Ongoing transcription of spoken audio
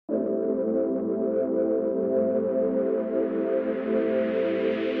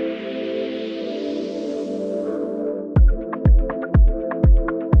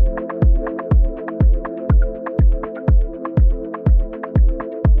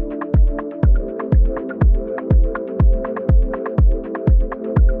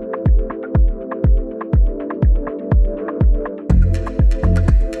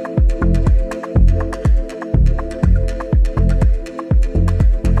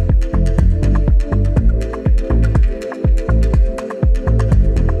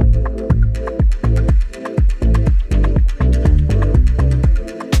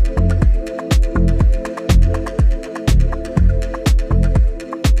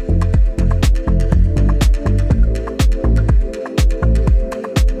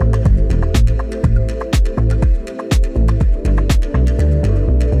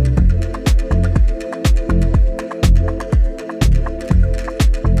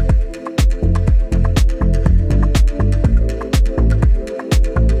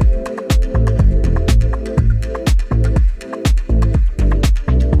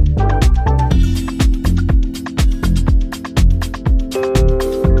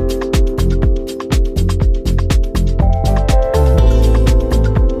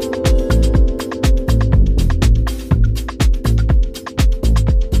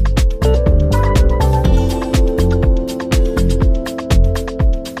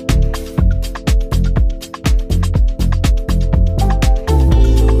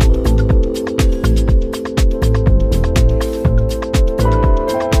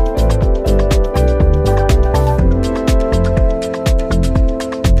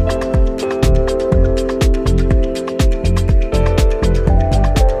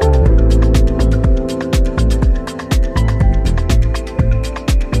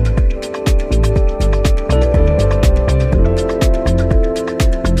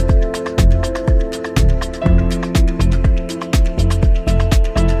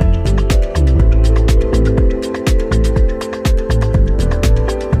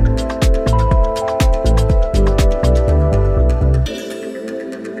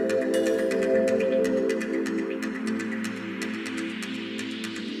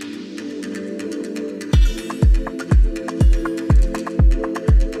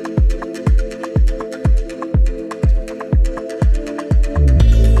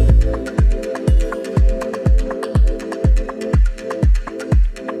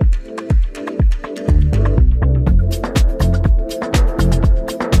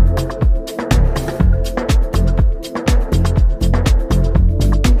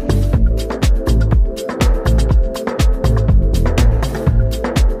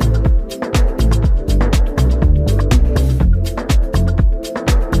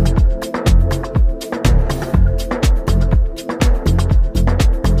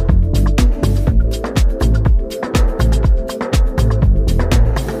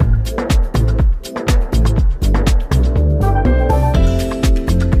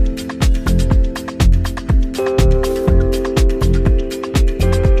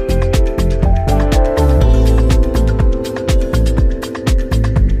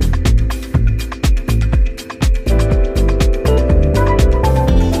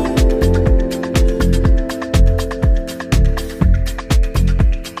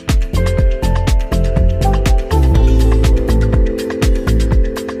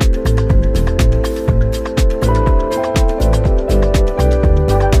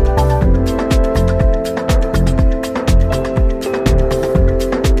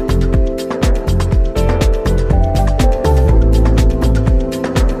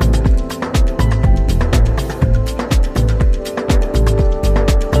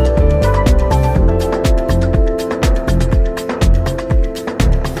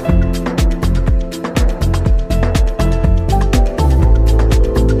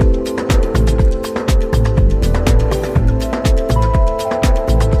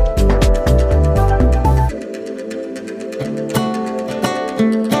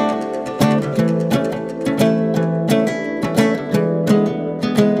When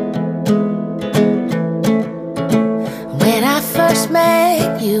I first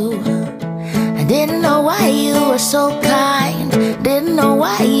met you, I didn't know why you were so kind, didn't know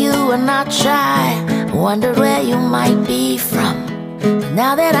why you were not shy. I wondered where you might be from, but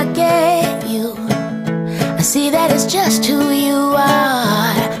now that I get you, I see that it's just who you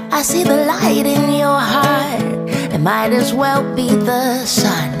are. I see the light in your heart. It might as well be the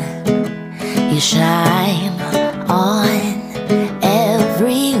sun. You shine on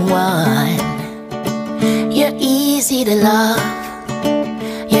everyone. You're easy to love.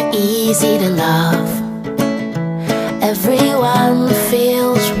 You're easy to love. Everyone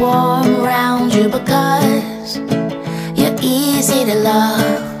feels warm around you because you're easy to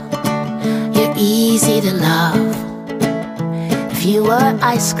love. You're easy to love. If you were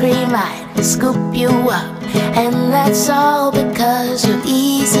ice cream, I'd scoop you up, and that's all because you're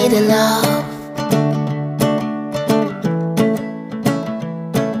easy to love.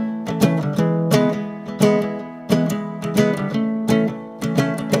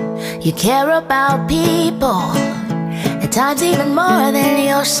 You care about people, at times even more than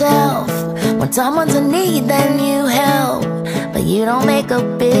yourself. When someone's in need, then you help, but you don't make a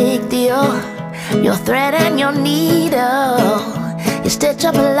big deal. Your thread and your needle, you stitch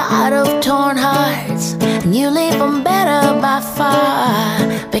up a lot of torn hearts, and you leave them better by far,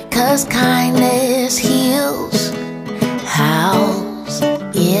 because kindness heals. How's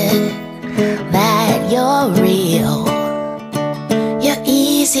it that you're real? You're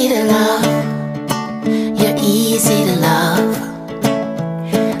easy to love. You're easy to love.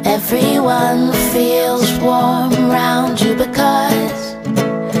 Everyone feels warm around you because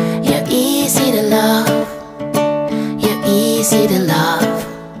you're easy to love. You're easy to love.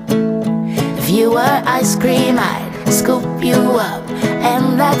 If you were ice cream, I'd scoop you up,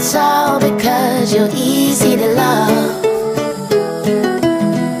 and that's all because you're easy to love.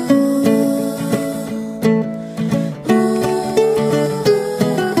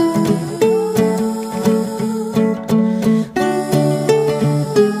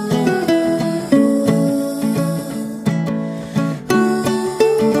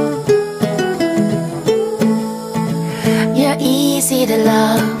 You're easy to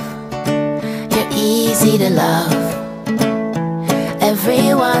love. You're easy to love.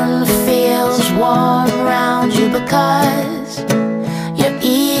 Everyone feels warm around you because you're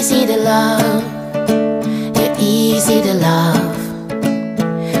easy to love. You're easy to love.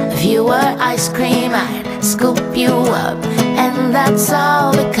 If you were ice cream, I'd scoop you up, and that's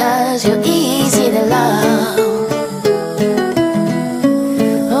all because